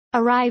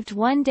Arrived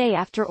one day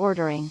after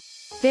ordering.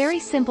 Very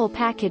simple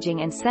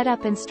packaging and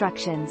setup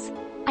instructions.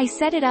 I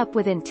set it up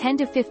within 10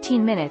 to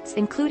 15 minutes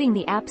including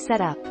the app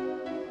setup.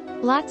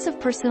 Lots of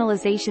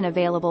personalization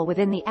available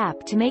within the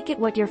app to make it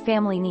what your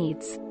family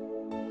needs.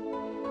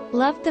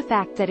 Loved the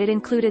fact that it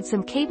included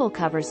some cable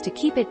covers to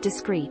keep it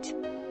discreet.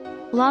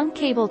 Long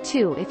cable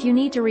too if you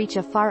need to reach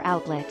a far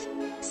outlet.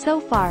 So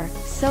far,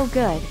 so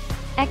good!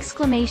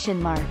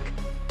 Exclamation mark.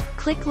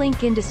 Click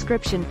link in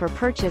description for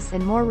purchase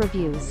and more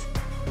reviews.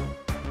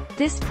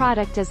 This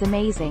product is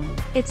amazing.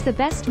 It's the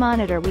best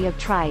monitor we have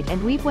tried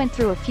and we've went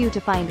through a few to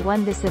find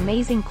one this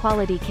amazing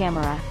quality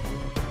camera.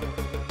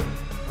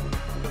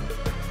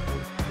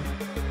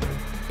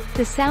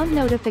 The sound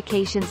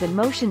notifications and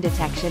motion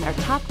detection are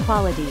top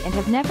quality and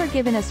have never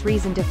given us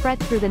reason to fret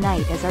through the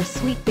night as our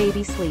sweet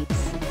baby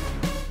sleeps.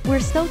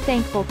 We're so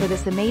thankful for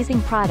this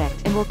amazing product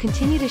and will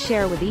continue to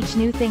share with each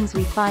new things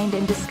we find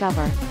and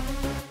discover.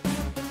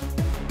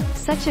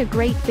 Such a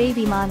great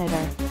baby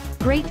monitor.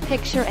 Great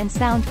picture and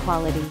sound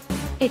quality.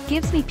 It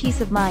gives me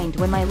peace of mind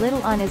when my little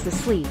one is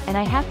asleep and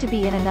I have to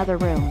be in another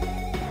room.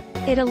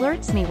 It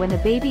alerts me when the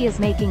baby is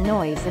making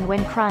noise and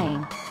when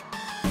crying.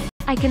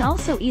 I can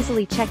also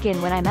easily check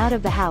in when I'm out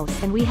of the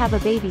house and we have a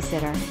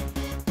babysitter.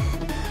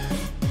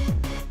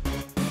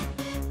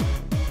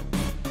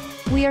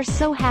 We are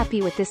so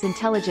happy with this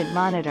intelligent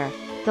monitor.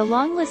 The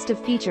long list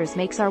of features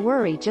makes our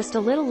worry just a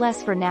little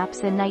less for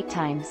naps and night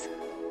times.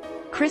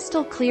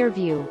 Crystal clear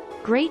view,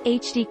 great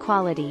HD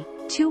quality,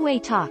 two-way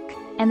talk,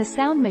 and the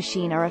sound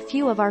machine are a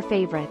few of our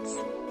favorites.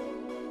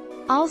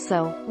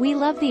 Also, we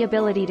love the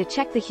ability to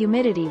check the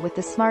humidity with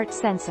the smart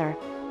sensor.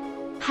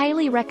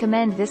 Highly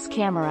recommend this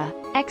camera!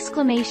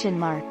 Exclamation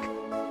mark.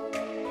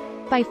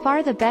 By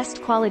far the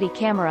best quality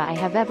camera I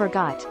have ever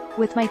got.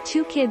 With my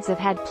two kids I've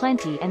had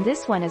plenty and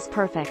this one is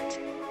perfect.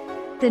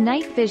 The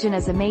night vision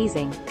is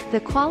amazing,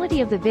 the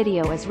quality of the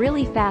video is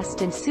really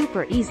fast and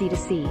super easy to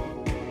see.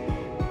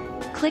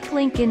 Click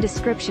link in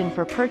description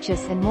for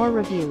purchase and more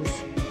reviews.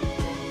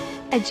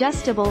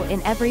 Adjustable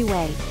in every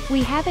way.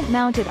 We haven't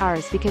mounted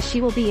ours because she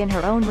will be in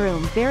her own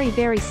room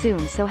very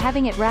soon, so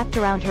having it wrapped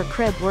around her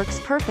crib works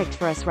perfect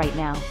for us right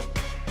now.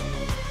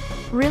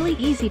 Really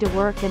easy to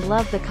work and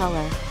love the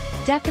color.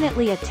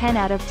 Definitely a 10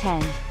 out of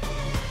 10.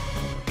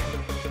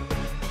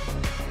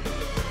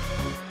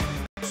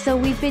 So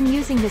we've been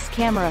using this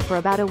camera for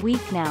about a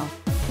week now.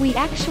 We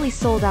actually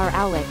sold our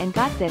outlet and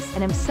got this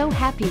and I'm so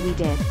happy we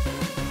did.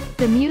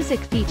 The music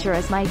feature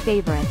is my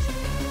favorite.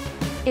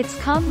 It's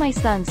calmed my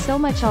son so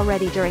much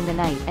already during the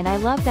night and I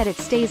love that it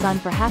stays on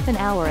for half an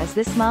hour as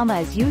this mama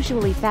is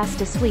usually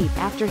fast asleep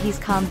after he's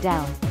calmed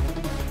down.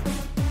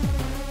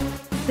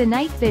 The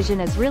night vision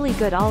is really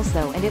good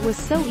also and it was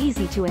so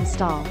easy to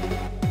install.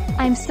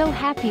 I'm so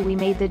happy we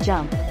made the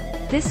jump.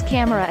 This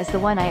camera is the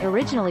one I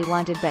originally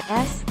wanted but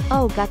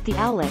got the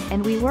outlet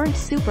and we weren't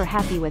super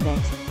happy with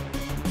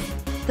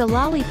it. The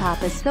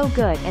Lollipop is so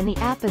good and the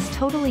app is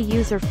totally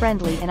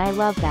user-friendly and I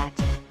love that.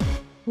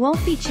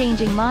 Won't be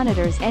changing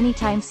monitors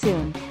anytime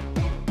soon.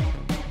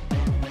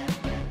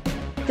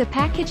 The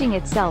packaging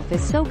itself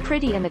is so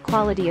pretty and the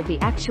quality of the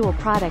actual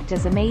product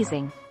is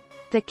amazing.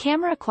 The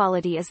camera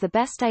quality is the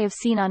best I have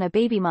seen on a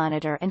baby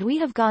monitor and we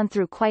have gone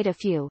through quite a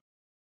few.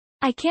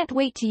 I can't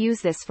wait to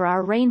use this for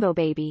our rainbow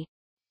baby.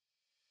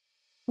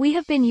 We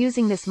have been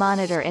using this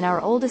monitor in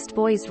our oldest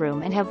boy's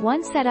room and have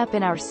one set up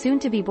in our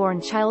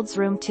soon-to-be-born child's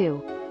room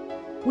too.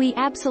 We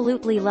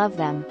absolutely love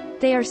them.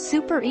 They are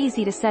super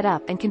easy to set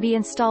up and can be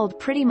installed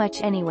pretty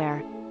much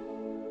anywhere.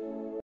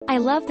 I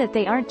love that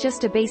they aren't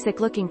just a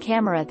basic-looking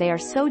camera, they are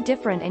so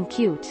different and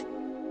cute.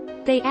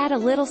 They add a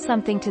little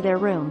something to their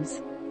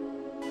rooms.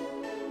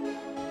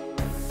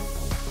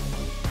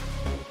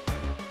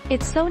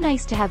 It's so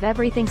nice to have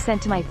everything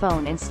sent to my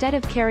phone instead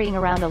of carrying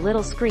around a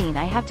little screen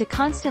I have to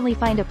constantly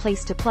find a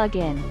place to plug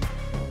in.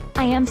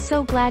 I am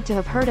so glad to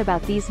have heard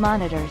about these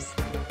monitors.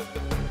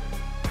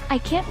 I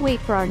can't wait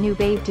for our new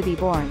babe to be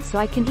born so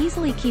I can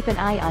easily keep an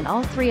eye on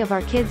all three of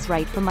our kids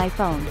right from my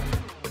phone.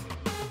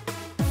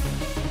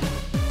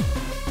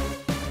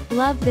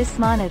 Love this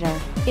monitor.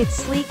 It's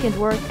sleek and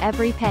worth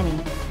every penny.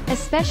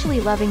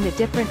 Especially loving the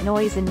different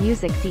noise and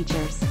music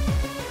features.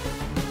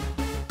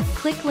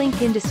 Click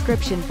link in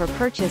description for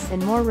purchase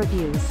and more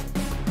reviews.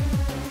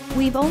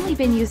 We've only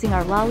been using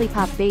our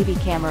Lollipop Baby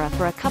camera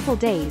for a couple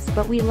days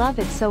but we love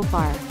it so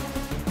far.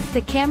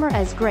 The camera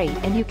is great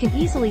and you can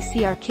easily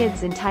see our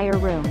kids' entire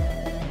room.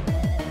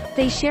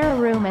 They share a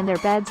room and their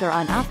beds are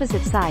on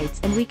opposite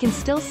sides and we can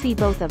still see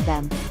both of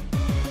them.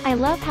 I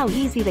love how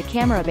easy the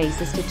camera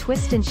base is to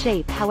twist and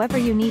shape however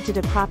you need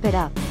to prop it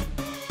up.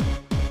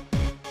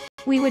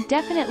 We would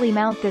definitely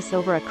mount this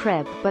over a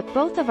crib but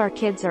both of our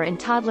kids are in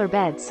toddler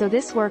beds so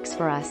this works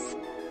for us.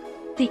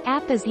 The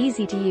app is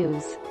easy to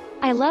use.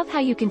 I love how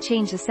you can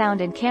change the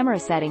sound and camera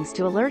settings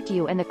to alert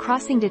you and the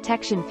crossing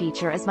detection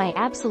feature is my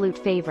absolute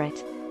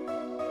favorite.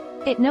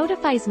 It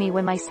notifies me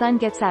when my son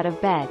gets out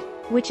of bed,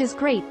 which is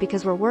great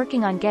because we're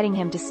working on getting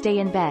him to stay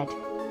in bed.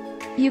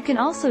 You can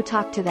also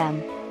talk to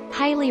them.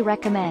 Highly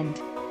recommend.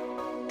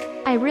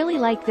 I really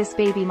like this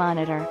baby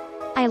monitor.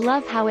 I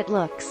love how it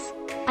looks.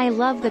 I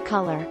love the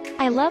color.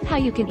 I love how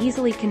you can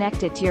easily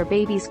connect it to your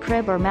baby's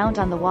crib or mount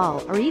on the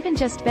wall, or even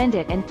just bend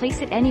it and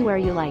place it anywhere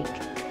you like.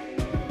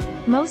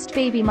 Most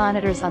baby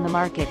monitors on the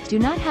market do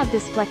not have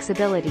this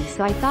flexibility,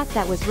 so I thought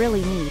that was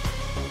really neat.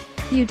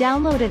 You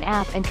download an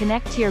app and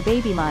connect to your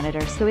baby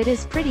monitor, so it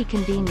is pretty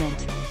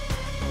convenient.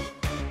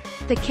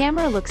 The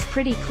camera looks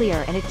pretty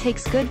clear and it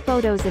takes good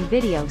photos and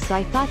video, so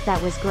I thought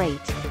that was great.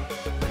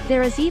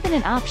 There is even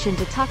an option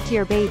to talk to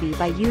your baby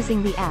by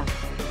using the app.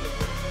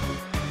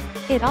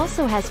 It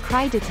also has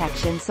cry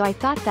detection, so I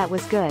thought that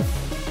was good.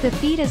 The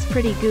feed is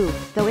pretty good,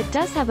 though it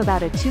does have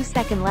about a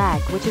 2-second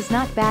lag, which is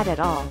not bad at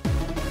all.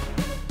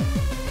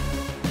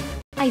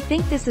 I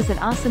think this is an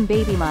awesome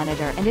baby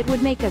monitor, and it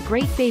would make a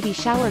great baby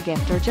shower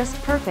gift, or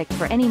just perfect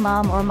for any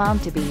mom or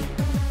mom-to-be.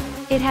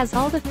 It has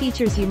all the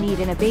features you need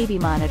in a baby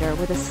monitor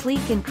with a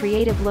sleek and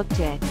creative look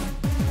to it.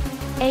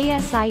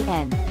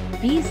 ASIN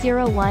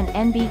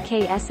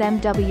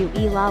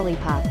B01NBKSMWE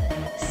Lollipop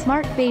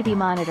Smart Baby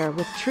Monitor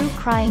with True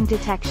Crying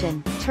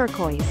Detection,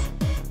 Turquoise.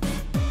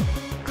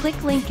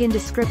 Click link in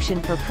description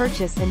for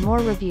purchase and more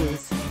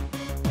reviews.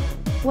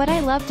 What I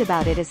loved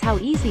about it is how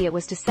easy it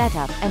was to set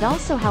up, and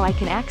also how I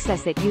can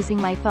access it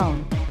using my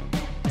phone.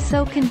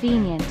 So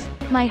convenient.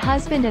 My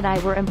husband and I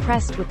were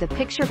impressed with the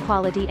picture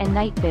quality and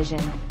night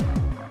vision.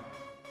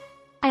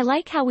 I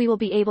like how we will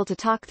be able to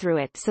talk through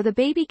it, so the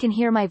baby can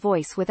hear my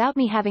voice without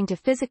me having to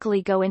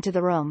physically go into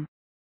the room.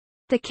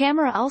 The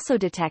camera also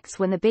detects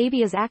when the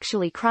baby is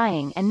actually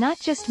crying and not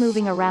just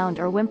moving around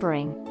or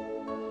whimpering.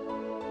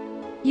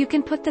 You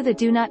can put the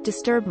Do Not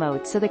Disturb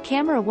mode, so the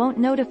camera won't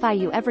notify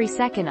you every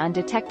second on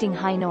detecting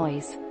high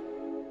noise.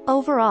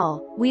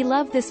 Overall, we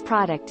love this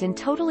product and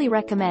totally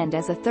recommend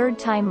as a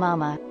third-time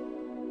mama.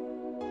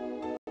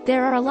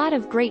 There are a lot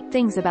of great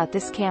things about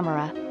this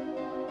camera.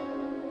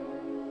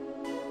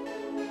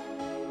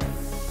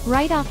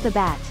 Right off the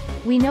bat,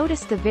 we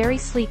noticed the very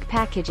sleek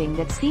packaging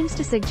that seems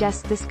to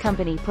suggest this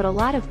company put a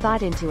lot of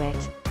thought into it.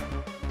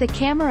 The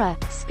camera,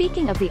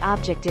 speaking of the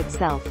object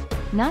itself,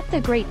 not the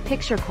great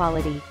picture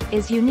quality,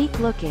 is unique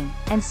looking,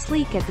 and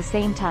sleek at the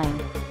same time.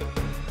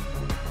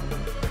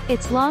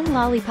 Its long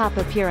lollipop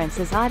appearance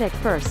is odd at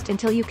first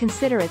until you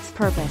consider its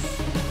purpose.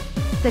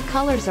 The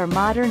colors are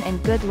modern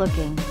and good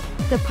looking.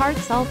 The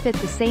parts all fit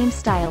the same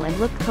style and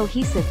look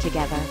cohesive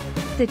together.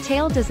 The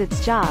tail does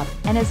its job,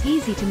 and is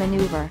easy to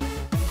maneuver.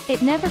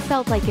 It never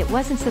felt like it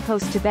wasn't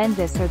supposed to bend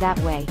this or that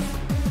way.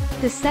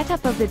 The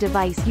setup of the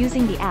device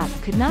using the app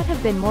could not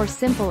have been more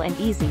simple and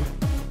easy.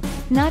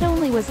 Not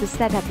only was the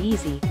setup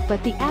easy,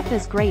 but the app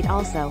is great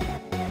also.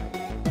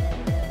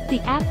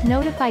 The app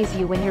notifies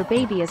you when your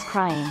baby is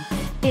crying.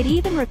 It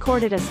even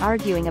recorded us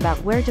arguing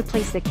about where to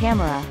place the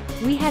camera.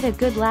 We had a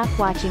good laugh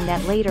watching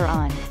that later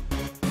on.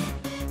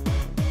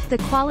 The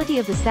quality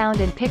of the sound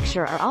and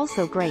picture are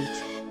also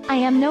great. I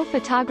am no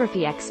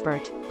photography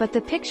expert, but the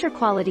picture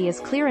quality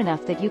is clear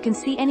enough that you can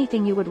see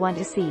anything you would want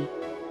to see.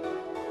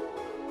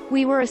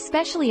 We were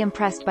especially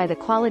impressed by the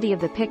quality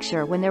of the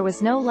picture when there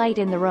was no light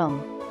in the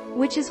room,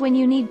 which is when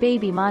you need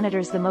baby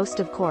monitors the most,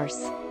 of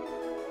course.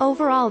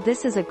 Overall,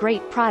 this is a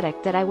great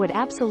product that I would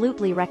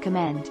absolutely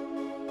recommend.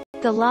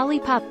 The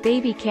Lollipop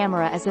Baby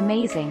camera is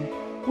amazing.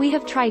 We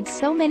have tried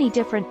so many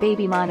different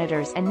baby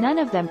monitors and none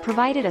of them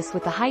provided us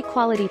with the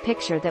high-quality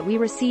picture that we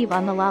receive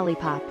on the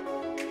Lollipop.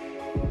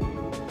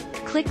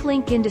 Click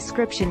link in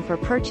description for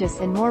purchase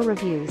and more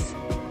reviews.